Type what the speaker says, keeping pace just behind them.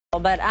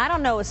But I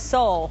don't know a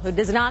soul who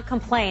does not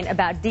complain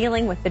about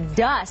dealing with the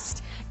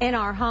dust in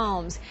our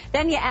homes.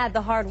 Then you add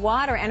the hard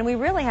water, and we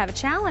really have a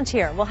challenge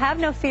here. Well, have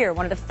no fear.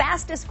 One of the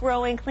fastest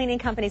growing cleaning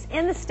companies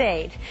in the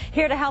state,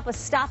 here to help us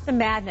stop the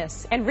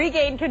madness and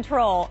regain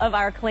control of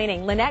our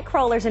cleaning. Lanette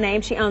Crowler's her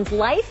name. She owns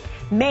Life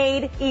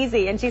Maid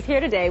Easy, and she's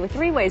here today with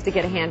 3 ways to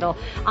get a handle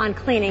on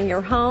cleaning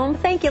your home.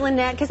 Thank you,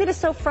 Lanette, because it is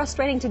so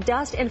frustrating to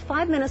dust and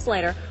 5 minutes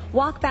later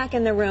walk back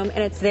in the room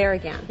and it's there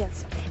again.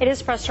 Yes, it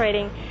is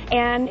frustrating,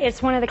 and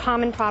it's one of the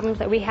common problems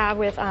that we have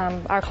with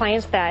our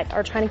clients that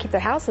are trying to keep their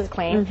houses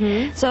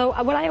clean. So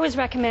what I always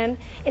recommend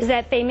is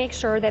that they make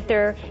sure that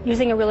they're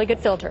using a really good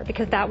filter,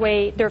 because that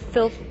way they're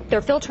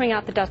filtering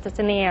out the dust that's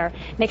in the air.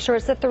 Make sure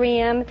it's the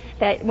 3M,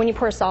 that when you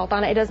pour salt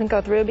on it, it doesn't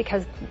go through,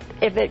 because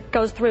if it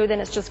goes through, then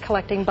it's just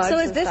collecting bugs. So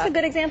is this stuff. a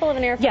good example of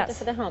an air filter Yes.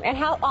 for the home? And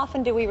how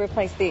often do we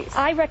replace these?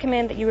 I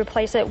recommend that you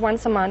replace it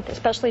once a month,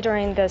 especially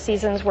during the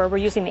seasons where we're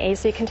using the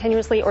AC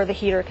continuously or the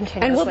heater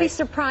continuously. And we'll be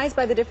surprised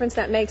by the difference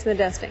that makes in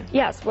the dusting.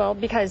 Yes, well,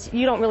 because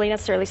you don't really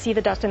necessarily see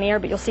the dust in the air,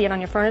 but you'll see it on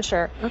your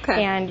furniture.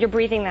 Okay. And you're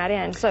breathing that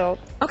in. So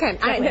okay,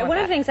 one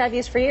of the things I've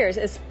used for years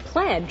is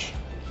Pledge.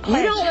 You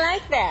don't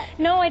like that?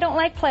 No, I don't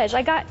like Pledge.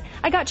 I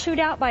got chewed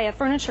out by a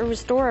furniture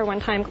restorer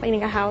one time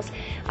cleaning a house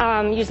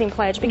using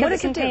Pledge,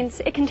 because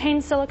it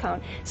contains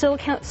silicone.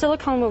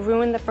 Silicone will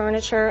ruin the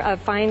furniture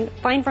of fine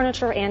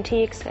furniture,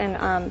 antiques,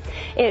 and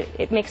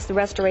it makes the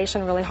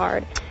restoration really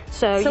hard.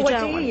 So what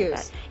do you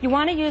use? You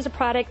want to use a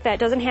product that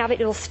doesn't have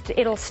it.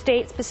 It'll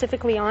state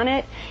specifically on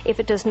it if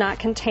it does not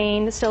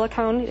contain the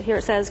silicone. Here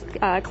it says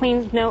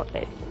cleans no.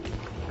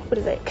 What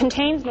is it?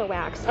 Contains no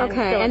wax.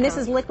 Okay, and this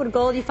is liquid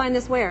gold. You find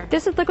this where?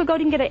 This is liquid gold.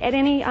 You can get it at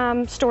any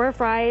store,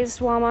 Fry's,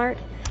 Walmart.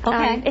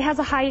 Okay. It has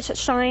a high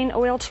shine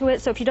oil to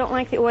it, so if you don't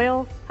like the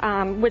oil,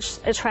 which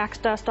attracts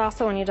dust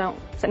also, and you don't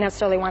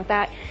necessarily want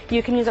that,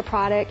 you can use a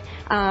product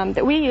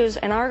that we use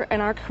in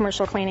our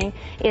commercial cleaning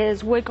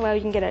is wood glow. You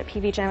can get it at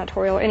PV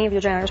Janitorial, any of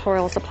your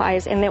janitorial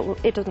supplies, and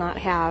it does not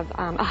have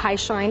a high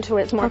shine to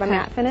it. It's more of a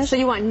matte finish. So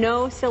you want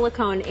no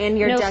silicone in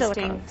your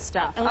dusting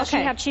stuff. Unless you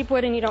have cheap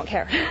wood and you don't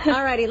care.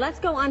 Alrighty, let's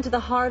go on to the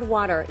hard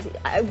water.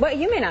 What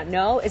you may not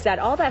know is that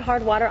all that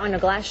hard water on a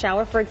glass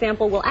shower, for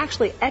example, will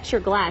actually etch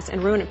your glass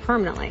and ruin it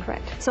permanently.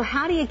 Correct. So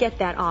how do you get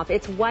that off?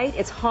 It's white,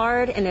 it's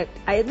hard, and it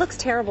looks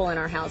terrible in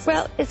our houses.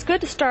 Well, it's good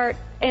to start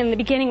in the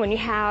beginning when you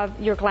have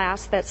your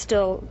glass that's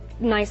still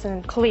nice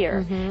and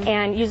clear,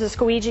 and use a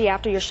squeegee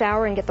after your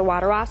shower and get the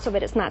water off so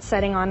that it's not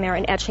setting on there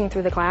and etching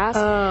through the glass.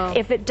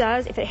 If it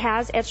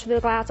has etched through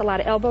the glass, a lot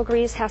of elbow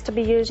grease has to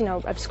be used,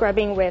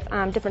 scrubbing with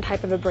different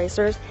type of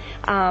abrasors.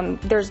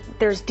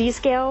 There's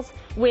D-scales,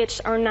 which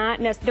are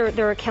not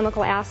they're a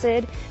chemical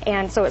acid,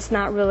 and so it's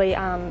not really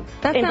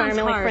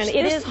environmentally friendly.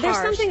 It is harsh. There's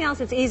something else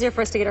that's easier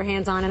for us to get our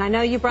hands on, and I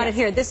know you brought it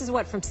here. This is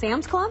what, from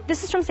Sam's Club?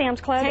 This is from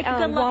Sam's Club, Take a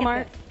good look Walmart.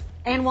 at it.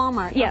 And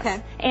Walmart. Yes. Okay.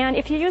 And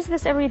if you use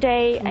this every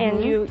day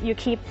and you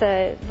keep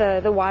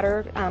the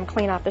water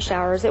clean off the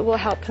showers, it will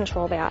help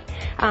control that.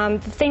 The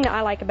thing that I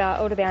like about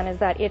Odoban is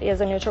that it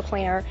is a neutral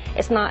cleaner.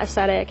 It's not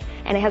acidic,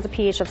 and it has a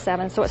pH of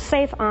 7, so it's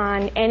safe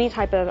on any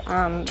type of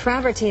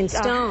travertine,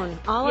 stone,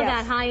 all of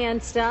that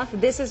high-end stuff.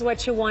 This is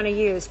what you want to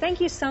use.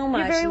 Thank you so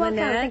much, You're very welcome.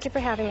 Lanette. Thank you for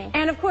having me.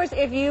 And of course,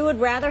 if you would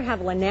rather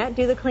have Lanette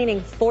do the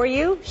cleaning for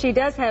you, she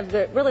does have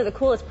really the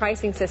coolest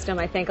pricing system,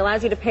 I think.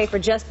 Allows you to pay for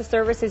just the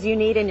services you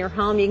need in your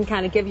home. You can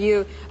kind of give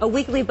you a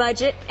weekly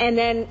budget, and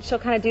then she'll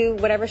kind of do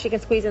whatever she can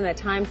squeeze in that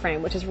time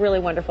frame, which is really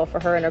wonderful for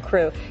her and her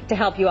crew to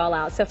help you all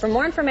out. So for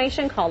more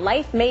information, call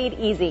Life Maid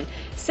Easy,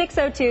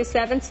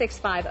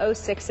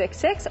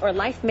 602-765-0666 or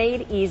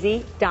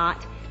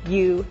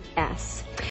lifemaideasy.us.